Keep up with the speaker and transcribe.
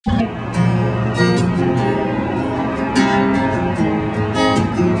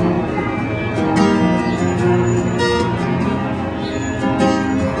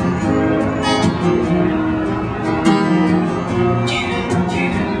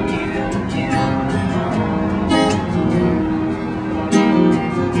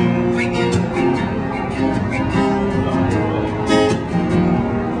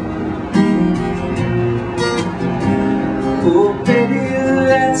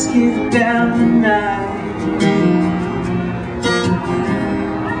let's give down the night.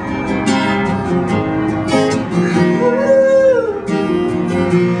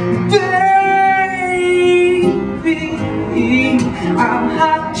 I'm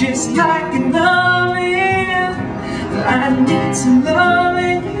hot just like an oven. I need some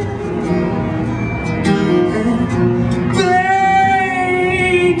loving.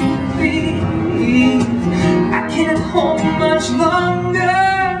 Baby, I can't hold much longer.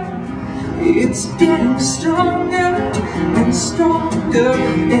 It's getting stronger and stronger.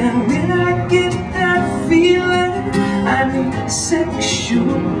 And when I get that feeling, I need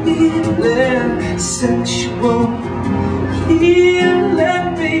sexual healing. Sexual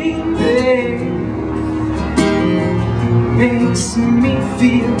healing, baby, makes me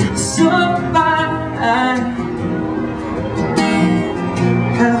feel so fine.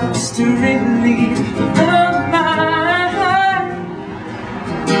 Helps to relieve the mind.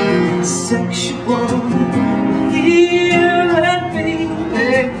 Sexual healing,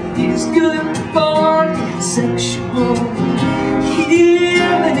 baby, is good for me. Sexual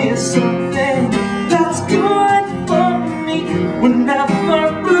healing is something that's good for me. Whenever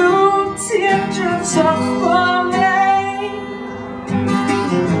blue teardrops are falling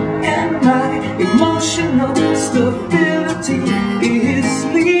and my emotional stability is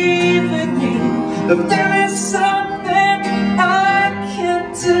leaving me, there is something I can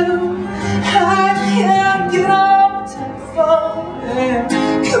do. I can't get off the telephone.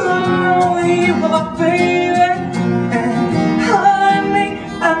 Come away, my baby, and honey,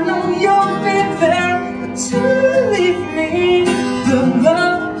 I know you'll be there to leave me. The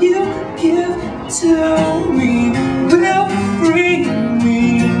love you give to me will free me.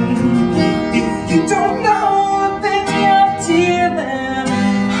 If you don't know, then you're dealing.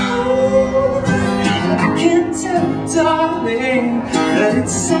 Oh, I can tell, darling, that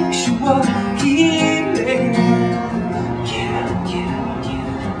it's sexual healing. Yeah.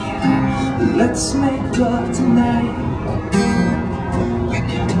 Let's make love tonight,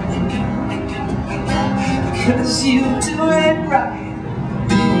 'cause you do it right.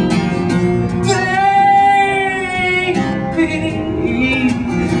 Baby,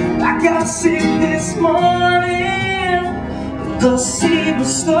 I got sick this morning. The sea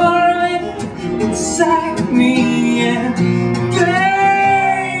was stirring inside me, and baby,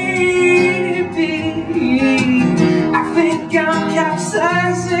 I think I'm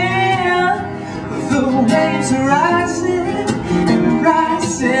capsizing. The waves are rising and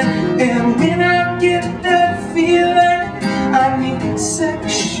rising, and when I get that feeling, I need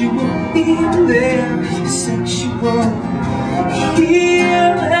sexual healing. Sexual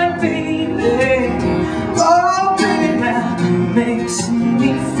healing, baby. Oh, baby, now makes me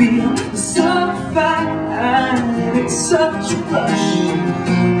feel so fine. It's such a rush,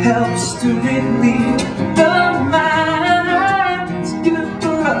 helps to relieve the mind. It's good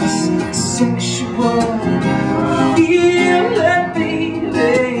for us. Sexual healing,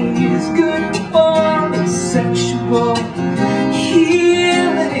 baby, is good for us. Sexual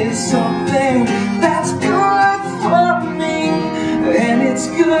healing is something that's good for me, and it's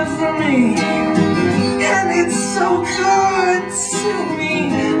good for me, and it's so good to me,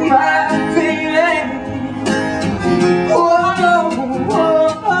 my baby. Whoa,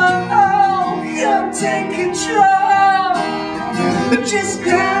 whoa, oh, come take control. Just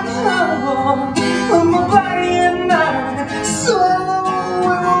grab hold of my body and mind. So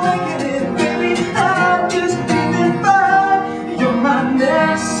we're making it, baby. I'm just breathing by. You're my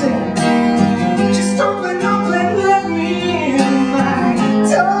medicine.